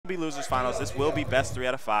be losers finals. This will be best 3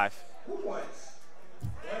 out of 5.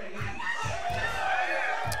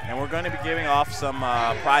 And we're going to be giving off some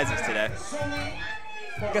prizes today.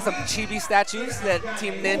 Got some chibi statues that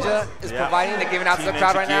Team Ninja is providing. They're giving out to the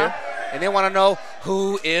crowd right now. And they want to know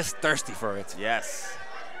who is thirsty for it. Yes.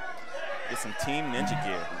 Get some Team Ninja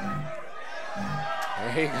gear.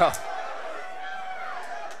 There you go.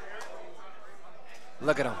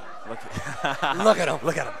 Look at them. Look at them.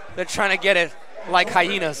 Look at them. They're trying to get it like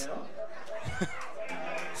hyenas.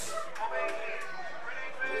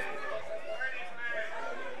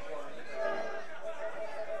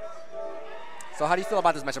 So how do you feel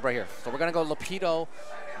about this matchup right here? So we're going to go Lopedo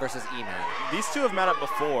versus E-Man. These two have met up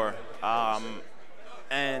before,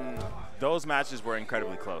 and those matches were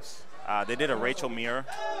incredibly close. They did a Rachel mirror,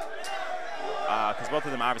 because both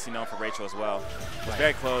of them are obviously known for Rachel as well. It was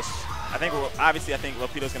very close. I think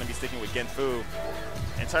Lopedo's going to be sticking with Genfu.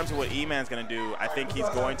 In terms of what E-Man's going to do, I think he's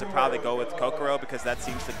going to probably go with Kokoro, because that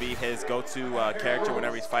seems to be his go-to character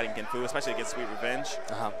whenever he's fighting Genfu, especially against Sweet Revenge.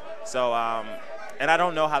 So, and I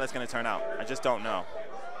don't know how that's going to turn out. I just don't know.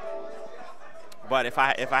 But if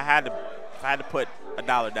I had to put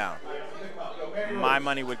 $1 down, my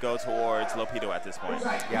money would go towards Lopedo at this point.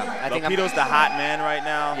 Yeah, Lopedo's the hot man right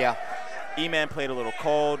now. Yeah. E-Man played a little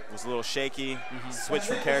cold, was a little shaky, switched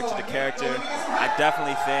from character to character. I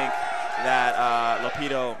definitely think that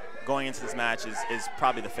Lopedo going into this match is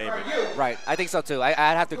probably the favorite. Right, I think so too. I'd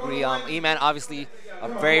have to agree. E-Man, obviously, a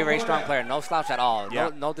very, very strong player. No slouch at all.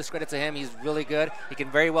 No discredit to him. He's really good. He can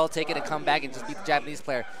very well take it and come back and just beat the Japanese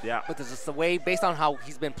player. Yeah. But just the way, based on how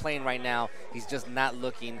he's been playing right now, he's just not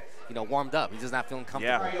looking, warmed up. He's just not feeling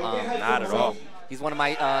comfortable. Yeah, not at all. He's one of my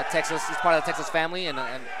he's part of the Texas family, and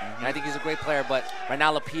I think he's a great player. But right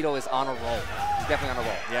now, Lopedo is on a roll. He's definitely on a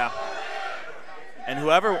roll. Yeah. And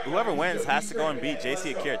whoever wins has to go and beat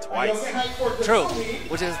JC Akira twice. True,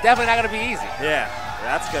 which is definitely not going to be easy. Yeah,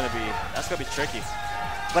 that's gonna be tricky.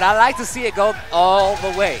 But I like to see it go all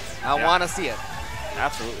the way. I want to see it.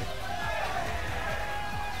 Absolutely.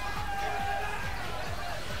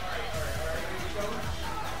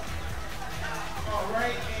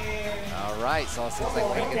 All right, so it seems like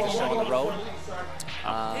we're going to get the show on the road.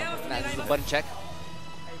 This is a button check.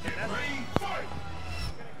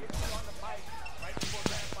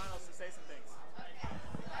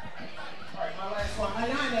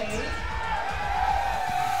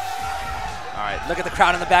 All right. Look at the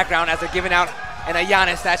crowd in the background as they're giving out an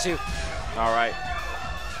Ayane statue. All right.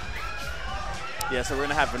 Yeah, so we're going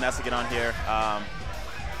to have Vanessa get on here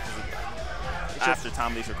after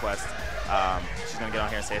Tom Lee's request. She's going to get on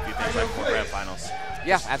here and say a few things right before Grand Finals.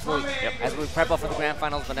 Yeah, absolutely. Yep. As we prep up for the Grand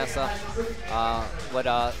Finals, Vanessa, what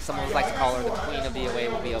someone would like to call her the queen of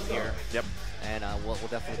DOA, will be up here. Yep. And we'll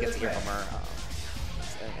definitely get to hear from her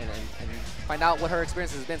and find out what her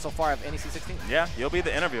experience has been so far of NEC16. Yeah, you'll be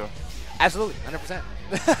the interviewer. Absolutely, 100%.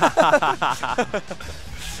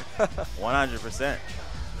 100%.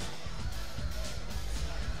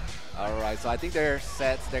 All right, so I think they're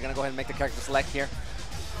set. They're going to go ahead and make the character select here.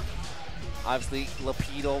 Obviously,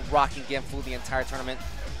 Lopedo rocking Genfu the entire tournament.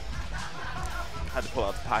 Had to pull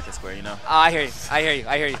out the pocket square, you know. I hear you. I hear you.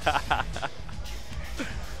 I hear you.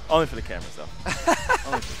 Only for the cameras, though.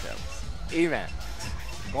 Only for the cameras. E-Man.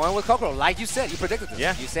 Going with Kokoro, like you said, you predicted this.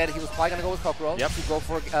 Yeah. You said he was probably going to go with Kokoro to go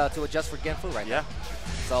for to adjust for Genfu right now.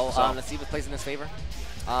 So let's see if it plays in his favor.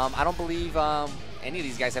 I don't believe any of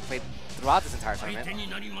these guys have played throughout this entire tournament.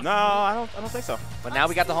 No, I don't think so. But now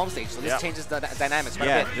we got the home stage, so this changes the dynamics quite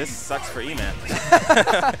a bit. This sucks for E-Man.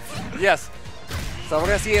 Yes. So we're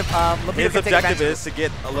going to see if Lopedo his objective is to get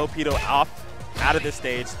a Lopedo out of this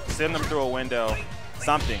stage, send them through a window,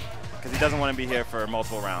 something. Because he doesn't want to be here for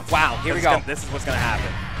multiple rounds. Wow, here we go. This is what's going to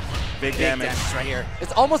happen. Big damage right here.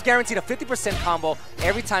 It's almost guaranteed a 50% combo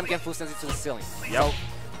every time Genfu sends it to the ceiling. Yep. So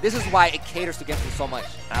this is why it caters to Genfu so much.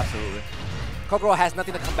 Absolutely. Kokoro has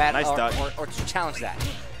nothing to combat or to challenge that.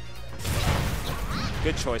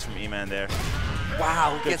 Good choice from E-Man there.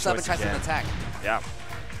 Wow, he gets up and tries to attack. Yeah.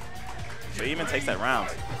 So E-Man takes that round.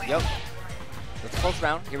 Yep. It's a close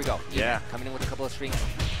round. Here we go. Yeah. Coming in with a couple of strings.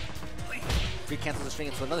 Free cancels the string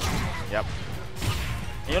into another string. Yep.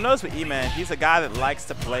 And you'll notice with E-Man, he's a guy that likes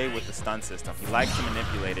to play with the stun system. He likes to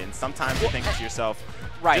manipulate it. And sometimes you think to yourself,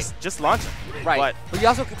 just launch him. Right. But you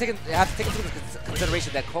also have to take into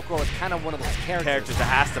consideration that Kokoro is kind of one of those characters that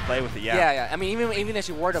has to play with it. Yeah. I mean, even if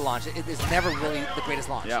you were to launch, it is never really the greatest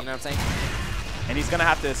launch. You know what I'm saying? And he's going to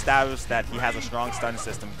have to establish that he has a strong stun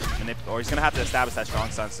system, or he's going to have to establish that strong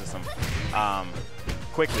stun system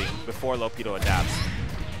quickly before Lopedo adapts.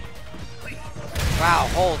 Wow,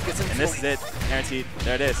 hold. Gets into and this is it. Guaranteed.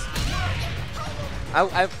 There it is.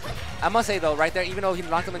 I must say, though, right there, even though he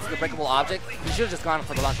knocked him into the breakable object, he should have just gone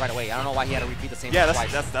for the launch right away. I don't know why he had to repeat the same thing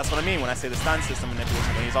twice. That's what I mean when I say the stun system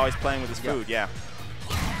manipulation, when he's always playing with his food, yeah.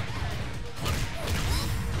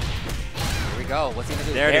 Here we go. What's he going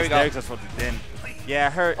to do? There we go. Just what he did. Yeah,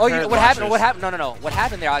 hurt. Oh, what happened? What happened? No. What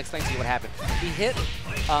happened there, I'll explain to you what happened. He hit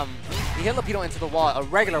Lopedo into the wall, a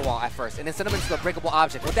regular wall at first, and then sent him into the breakable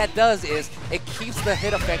object. What that does is it keeps the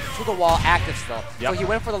hit effect to the wall active still. So he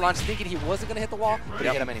went for the launch thinking he wasn't going to hit the wall, but he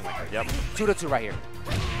hit him anyway. 2-2 right here.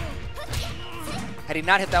 Had he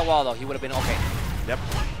not hit that wall, though, he would have been okay. Yep.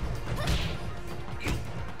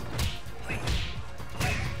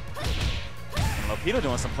 And Lopedo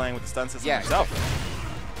doing some playing with the stun system himself.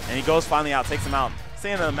 And he goes finally out, takes him out. It's the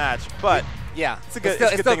end of the match, but it's a good,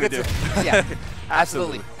 it's a good thing to do. Yeah,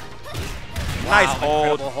 absolutely. Nice hold.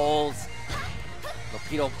 Incredible holds.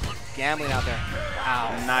 Lopedo gambling out there.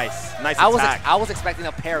 Wow. Nice attack. I was expecting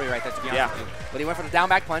a parry right there, to be honest with you. But he went for the down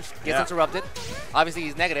back punch, gets interrupted. Obviously,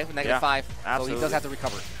 he's -5, so he does have to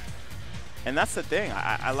recover. And that's the thing.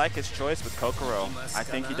 I like his choice with Kokoro. I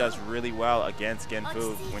think he does really well against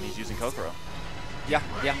Genfu when he's using Kokoro. Yeah.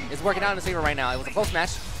 It's working out in his favor right now. It was a close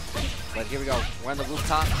match, but here we go. We're on the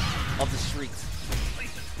rooftop of the streets.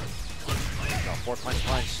 4-punch.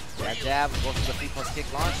 Jab, goes to the 3+ kick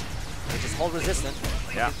launch. They just hold resistant.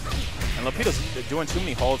 Yeah. And Lopedo's doing too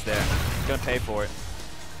many holds there. He's going to pay for it.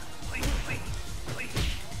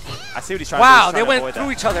 I see what he's trying to do. Wow, they went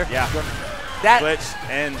through each other. Yeah. That glitch,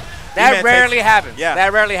 and that rarely happens. Yeah.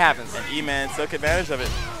 That rarely happens. And E-Man took advantage of it.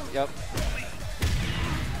 Yep.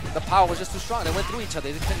 The power was just too strong. They went through each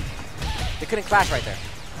other. They couldn't clash right there.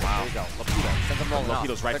 Wow. There we go. Lopedo sends him rolling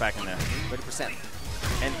Lopedo's right back in there. 30%.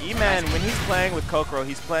 And E-Man, when he's playing with Kokoro,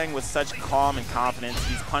 he's playing with such calm and confidence.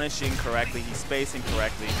 He's punishing correctly. He's spacing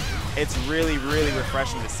correctly. It's really, really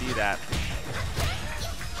refreshing to see that.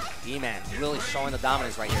 E-Man really showing the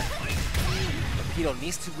dominance right here. Lopedo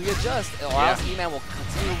needs to readjust, or else E-Man will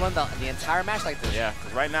continue to run the entire match like this. Yeah,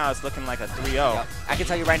 because right now it's looking like a 3-0. Yep. I can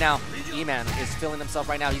tell you right now, E-Man is feeling himself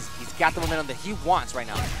right now. He's got the momentum that he wants right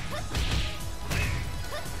now.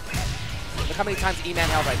 Look how many times E-Man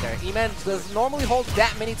held right there. E-Man does normally hold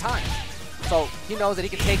that many times. So he knows that he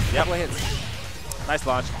can take a couple of hits. Nice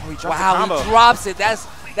launch. Oh, he drops the combo. He drops it. That's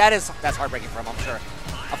heartbreaking for him, I'm sure.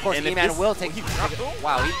 Of course, E-Man will take.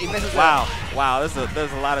 Wow, he misses. Wow,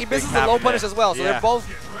 there's a lot of. He misses the low punish as well, so they're both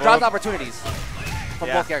dropped opportunities from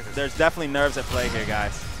both characters. There's definitely nerves at play here,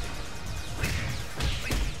 guys.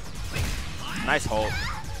 Nice hold.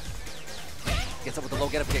 Gets up with the low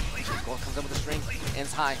get-up kick. Comes in with the string.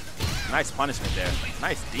 Ends high. Nice punishment there.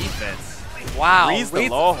 Nice defense. Wow. Reads the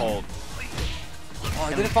low hold. Oh,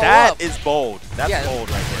 he didn't follow up. That is bold. That's bold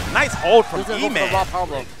right there. Nice hold from E-Man.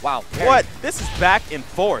 Wow. What? This is back and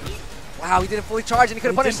forth. Wow, he didn't fully charge and he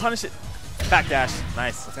couldn't punish it. Backdash.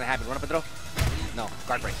 Nice. What's going to happen? Run up and throw? No.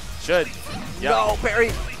 Guard break. Should. Yep. No, parry.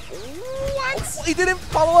 What? Oh, he didn't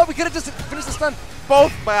follow up. We could have just finished the stun.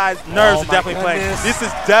 Both guys' nerves are definitely playing. This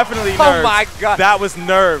is definitely nerves. Oh my god. That was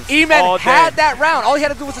nerves. E-Man had that round. All he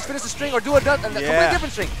had to do was just finish the string or do a completely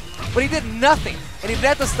different string. But he did nothing. And he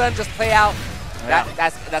let the stun just play out.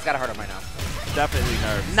 That's got to hurt him right now. Definitely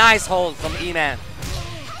nerves. Nice hold from E-Man.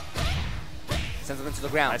 Sends him into the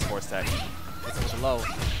ground. Nice force tech. Hits him with the low.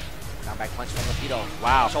 Down back punch from Lopedo.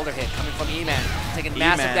 Wow. Shoulder hit coming from E-Man. Taking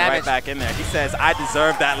massive damage. Right back in there. He says, I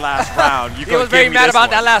deserve that last round. He was very mad about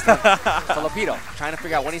that last one. So Lopedo trying to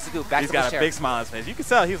figure out what he needs to do. Back He's to the chair. got a big smile on his face. You can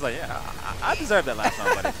tell. He was like, yeah, I deserve that last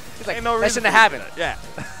round, buddy. He's like, ain't no reason that shouldn't have happened. Yeah.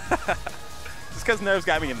 Just because nerves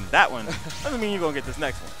got me in that one doesn't mean you're going to get this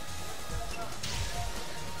next one.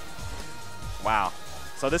 Wow.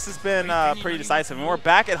 So this has been pretty decisive. And we're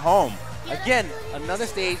back at home. Again, another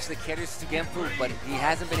stage that caters to Genfu, but he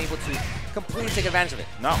hasn't been able to completely take advantage of it.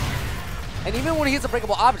 No. And even when he hits a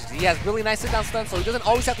breakable object, he has really nice sit-down stun, so he doesn't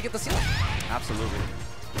always have to get the ceiling. Absolutely.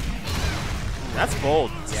 That's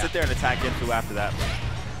bold to sit there and attack Genfu after that.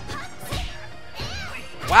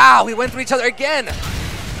 Wow, we went through each other again.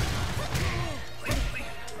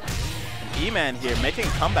 And E-Man here making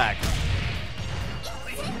a comeback.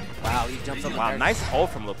 Wow, he jumps up. Wow, nice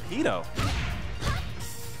hold from Lopedo.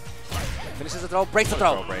 Finishes the throw, breaks the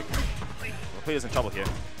throw. Break. Lopedo's in trouble here.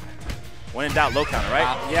 When in doubt, low counter,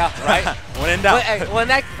 right? Yeah, right. When in doubt. Well, in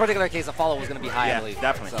that particular case, the follow was going to be high, I believe.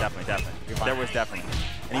 Definitely. There was definitely.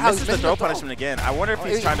 And he misses the throw punishment again. I wonder if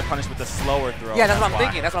he's trying to punish with a slower throw. Yeah, that's what I'm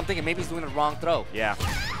thinking. That's what I'm thinking. Maybe he's doing the wrong throw. Yeah.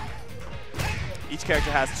 Each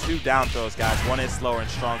character has 2 down throws, guys. One is slower and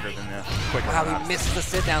stronger than the quicker. Wow, he misses the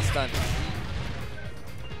sit-down stun.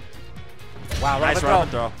 Wow, nice run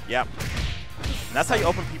and throw. Yep. And that's how you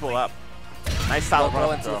open people up. Nice solid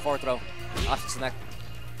run and throw. Into the forward throw. Off his neck.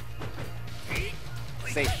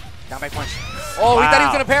 Safe. Down back punch. Oh, wow. He thought he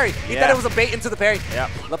was going to parry. He thought it was a bait into the parry. Yep.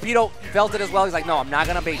 Lopedo felt it as well. He's like, no, I'm not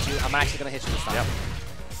going to bait you. I'm actually going to hit you this time. Yep.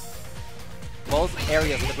 Both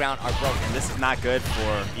areas of the ground are broken. And this is not good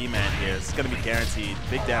for E-Man here. It's going to be guaranteed.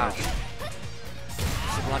 Big damage.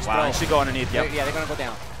 Wow, he should go underneath. Yep. Yeah, they're going to go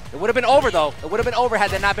down. It would have been over, though. It would have been over had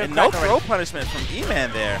there not been no throw punishment from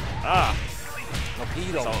E-Man there.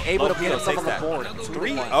 Lopedo able to beat himself on the board.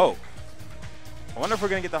 3-0. I wonder if we're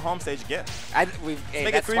going to get the home stage again.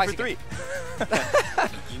 Make it 3 for 3.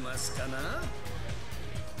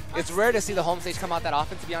 It's rare to see the home stage come out that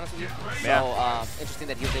often, to be honest with you. So interesting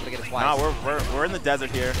that he was able to get it twice. No, we're in the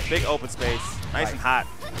desert here. Big open space. Nice and hot.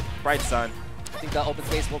 Bright sun. I think the open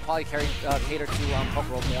space will probably cater to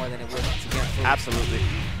Kokoro more than it would to Genfu. Absolutely.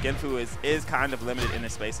 Genfu is kind of limited in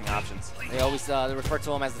his spacing options. They always refer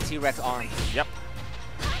to him as the T-Rex arm. Yep.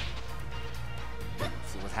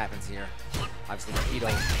 Let's see what happens here. Obviously, Lopedo,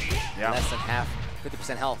 less than half,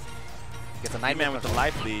 50% health. Gets a nightmare with the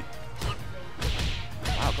life lead.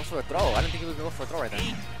 Wow, goes for a throw. I didn't think he was going to go for a throw right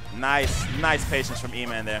there. Nice patience from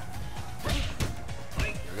E-Man there.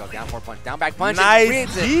 Here we go, down 4 punch, down back punch.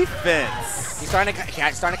 Nice defense. He's starting to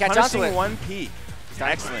catch on to it. Punishing 1P.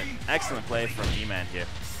 Excellent play from E-Man here.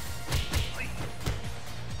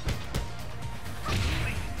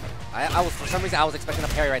 For some reason, I was expecting a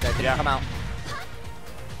parry right there. It didn't come out.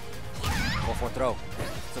 4-4 throw.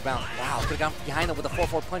 So bound. Wow, could have gone behind him with a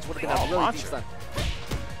 4-4 punch. Would have been a really deep stun.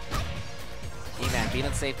 E-Man being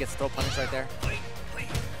unsafe, gets throw punish right there.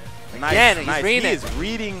 Again, he's reading it. He is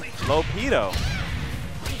reading Lopedo.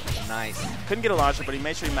 Nice. Couldn't get a launcher, but he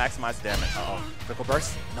made sure he maximized damage. Critical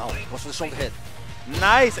burst? No, goes for the shoulder hit.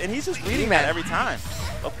 Nice, and he's just reading that every time.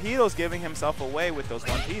 Lopedo's giving himself away with those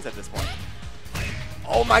 1Ps at this point.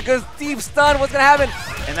 Oh my goodness, deep stun, what's gonna happen?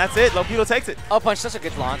 And that's it, Lopedo takes it. Up punch, such a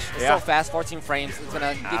good launch. It's so fast, 14 frames. It's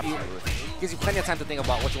gonna gives you plenty of time to think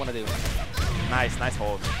about what you wanna do. Nice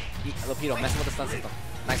hold. Lopedo messing with the stun system.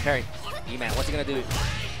 Nice parry. E-Man, what's he gonna do?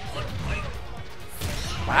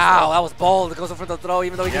 Wow, that was bold. It goes up for the throw,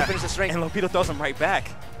 even though he didn't finish the string. And Lopedo throws him right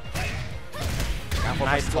back.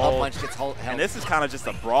 Nice hold. Punch gets held. And this is kind of just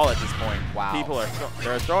a brawl at this point. Wow. People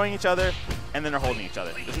are throwing each other, and then they're holding each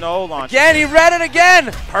other. There's no launch. Again, he read it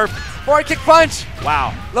again. Perfect. Forward kick punch.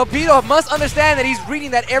 Wow. Lopedo must understand that he's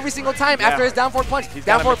reading that every single time after his down forward punch.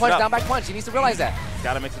 Down forward punch, down back punch. He needs to realize that. He's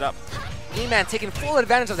got to mix it up. E-Man taking full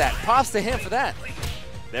advantage of that. Props to him for that.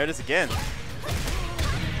 There it is again.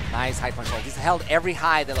 Nice high punch hold. He's held every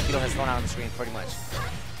high that Lopedo has thrown out on the screen, pretty much.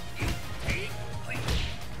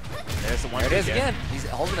 There's the one. There it is again. He's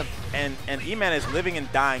holding him. And E-Man is living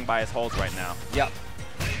and dying by his holds right now. Yep.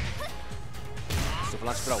 Super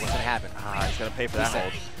launch throw. What's going to happen? He's going to pay for that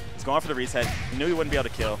hold. He's going for the reset. He knew he wouldn't be able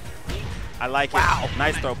to kill. I like it.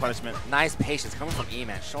 Nice throw punishment. Nice patience coming from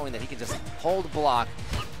E-Man, showing that he can just hold block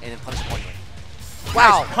and then punish accordingly.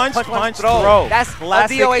 Wow. Nice punch, throw. That's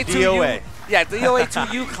classic DOA2U. Yeah,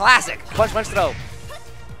 DOA2U classic. Punch, throw.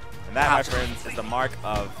 And that, my friends, is the mark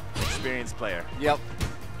of experienced player. Yep.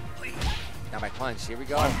 Now my punch. Here we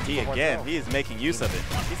go. He again. He is making use of it.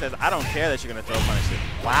 He says, I don't care that you're going to throw punish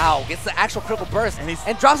it. Wow. Gets the actual critical burst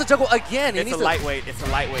and drops the juggle again. It's a lightweight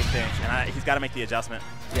thing. And he's got to make the adjustment.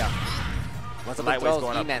 Yeah. Once the lightweight's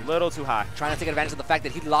going up a little too high. Trying to take advantage of the fact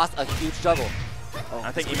that he lost a huge juggle.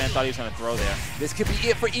 I think E-Man thought he was going to throw there. This could be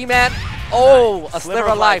it for E-Man. Oh, a sliver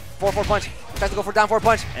of life. 4-4 punch. Tries to go for down 4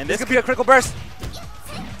 punch. And this could be a critical burst.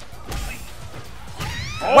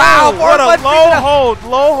 Oh, wow, what a low hold.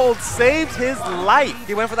 Low hold saved his life.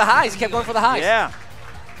 He went for the highs. He kept going for the highs. Yeah.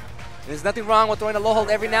 There's nothing wrong with throwing a low hold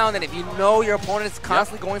every now and then if you know your opponent is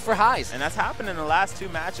constantly going for highs. And that's happened in the last 2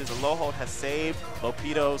 matches. The low hold has saved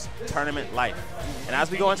Lopedo's tournament life. And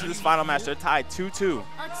as we go into this final match, they're tied 2-2.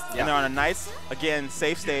 And they're on a nice, again,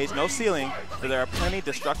 safe stage, no ceiling, but there are plenty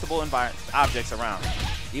destructible objects around.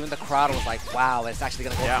 Even the crowd was like, wow, it's actually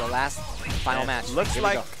going to go for the last final match. Looks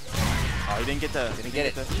like, oh, he didn't get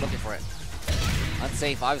it. Looking for it.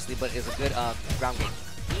 Unsafe, obviously, but it's a good ground game.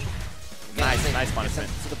 Again, nice punishment.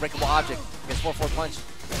 To the breakable object. Gets 4-4 punch.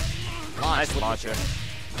 Nice launcher.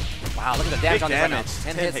 Wow, look at the damage on this right now.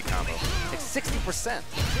 10 hit combo. Takes 60%.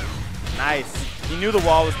 Nice. He knew the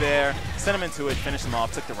wall was there. Sent him into it, finished him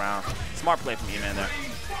off, took the round. Smart play from E-Man there.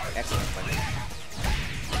 Excellent play.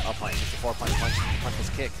 Up punch, 64 punch, punch his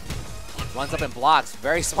kick. Runs up and blocks.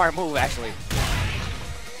 Very smart move, actually.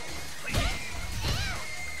 Here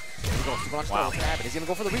we go. Super launch throw. What's going to happen? Is he going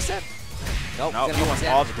to go for the reset? Nope. He wants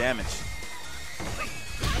all the damage.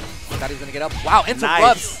 Thought he was going to get up. Wow, into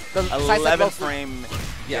gloves. The 11 frame.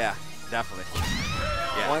 Yeah, definitely.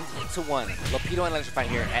 1-1. Lopedo and Electrified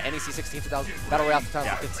here at NEC16 Battle Royale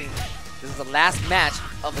 2015. This is the last match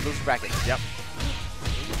of the loser bracket. Yep.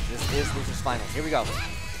 This is losers final. Here we go.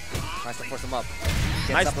 Tries to force him up.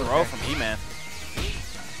 Nice throw from E-Man.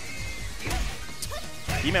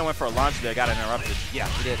 E-Man went for a launch there, got interrupted. Yeah,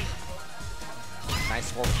 he did.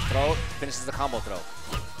 Nice forward throw. Finishes the combo throw.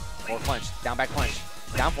 Forward punch. Down back punch.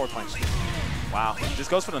 Down forward punch. Wow.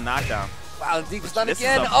 Just goes for the knockdown. Wow, deep stun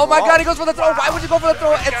again. Oh my god, he goes for the throw. Wow. Why would you go for the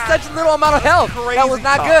throw at such little amount of health? Crazy that was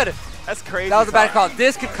not call. good. That's crazy. That was a bad call.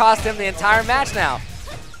 This could cost him the entire match now.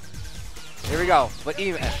 Here we go. But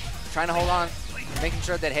even trying to hold on, making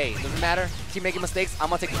sure that, hey, doesn't matter. Keep making mistakes. I'm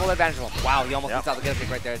going to take full advantage of him. Wow, he almost beats out the get kick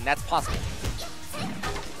right there, and that's possible.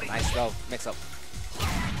 Nice throw. Mix up.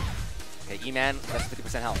 Okay, E-Man, that's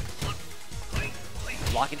 50% health.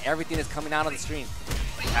 Blocking everything that's coming out of the stream.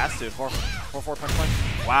 He has to. 4-4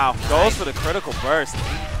 punch. Wow. Goes for the critical burst.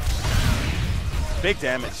 Big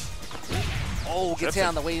damage. Oh, gets hit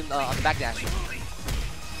on the way on the back dash.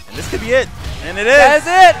 And this could be it. And it is. That's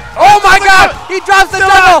it. Oh my god! He drops the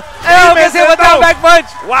juggle. And gets hit with down back punch.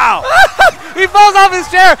 Wow. He falls off his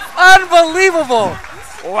chair. Unbelievable.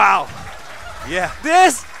 Wow. Yeah.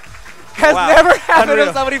 This has never happened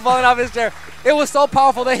to somebody falling off his chair. It was so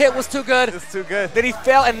powerful. The hit was too good. It's too good. Then he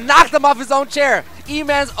fell and knocked him off his own chair.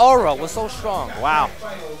 E-Man's aura was so strong. Wow.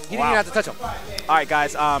 He didn't even have to touch him. All right,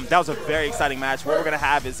 guys. That was a very exciting match. What we're going to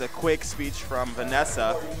have is a quick speech from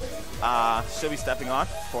Vanessa. She'll be stepping on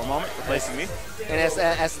for a moment, replacing me. And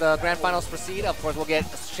as the grand finals proceed, of course, we'll get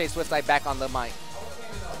Shay Swiftside back on the mic.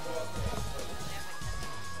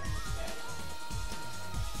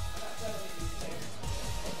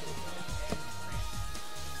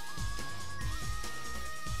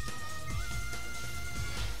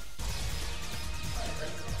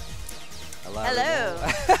 Hello.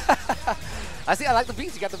 I see. I like the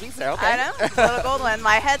beats. You got the beats there. Okay. I know. The gold one.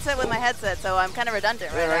 My headset with my headset, so I'm kind of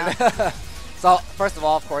redundant right now. So first of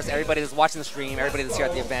all, of course, everybody that's watching the stream, everybody that's here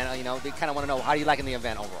at the event, you know, they kind of want to know, how are you liking the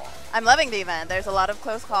event overall? I'm loving the event. There's a lot of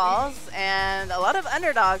close calls and a lot of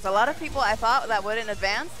underdogs. A lot of people I thought that wouldn't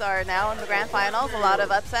advance are now in the grand finals. A lot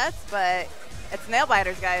of upsets, but it's nail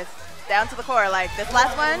biters, guys. Down to the core. Like this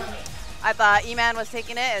last one, I thought E-Man was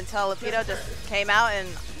taking it until Lopedo just came out and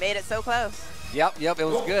made it so close. Yep, it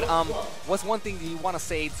was good. What's one thing that you want to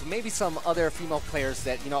say to maybe some other female players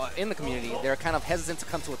that, you know, in the community, they're kind of hesitant to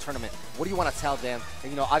come to a tournament? What do you want to tell them?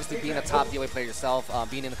 And, you know, obviously being a top DOA player yourself,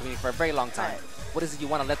 being in the community for a very long time, what is it you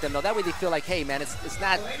want to let them know? That way they feel like, hey, man, it's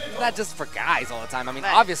not just for guys all the time. I mean,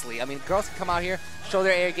 obviously, I mean, girls can come out here, show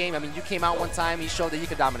their air game. I mean, you came out one time, you showed that you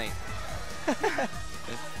could dominate. I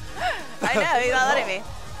know, he's not letting me.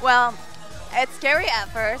 Well, it's scary at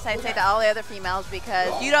first, I'd say, to all the other females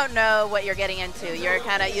because you don't know what you're getting into.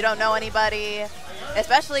 You don't know anybody.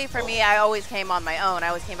 Especially for me, I always came on my own. I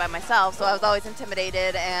always came by myself, so I was always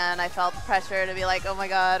intimidated, and I felt the pressure to be like, oh my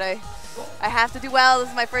god, I have to do well. This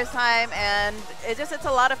is my first time, and it's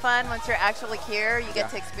a lot of fun once you're actually here. You get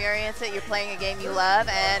to experience it. You're playing a game you love,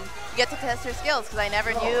 and you get to test your skills because I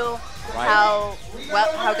never knew how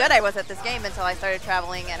good I was at this game until I started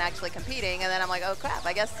traveling and actually competing, and then I'm like, oh crap,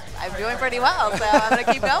 I guess I'm doing pretty well, so I'm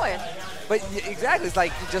gonna keep going. But exactly, it's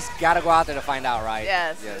like you just gotta go out there to find out, right?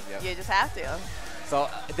 Yes, you just have to. So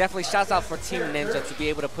definitely shouts out for Team Ninja to be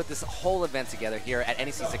able to put this whole event together here at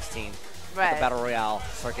NEC16. Right. The Battle Royale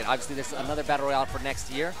circuit. Obviously, there's another Battle Royale for next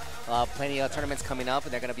year. Plenty of tournaments coming up,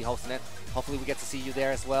 and they're going to be hosting it. Hopefully, we get to see you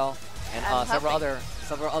there as well. And several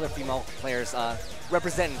other female players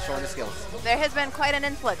representing, showing their skills. There has been quite an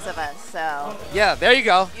influx of us, so. Yeah, there you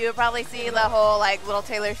go. You'll probably see the whole little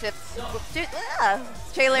Taylor Swift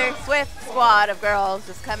squad of girls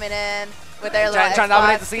just coming in with their little trying to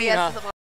dominate the scene, huh?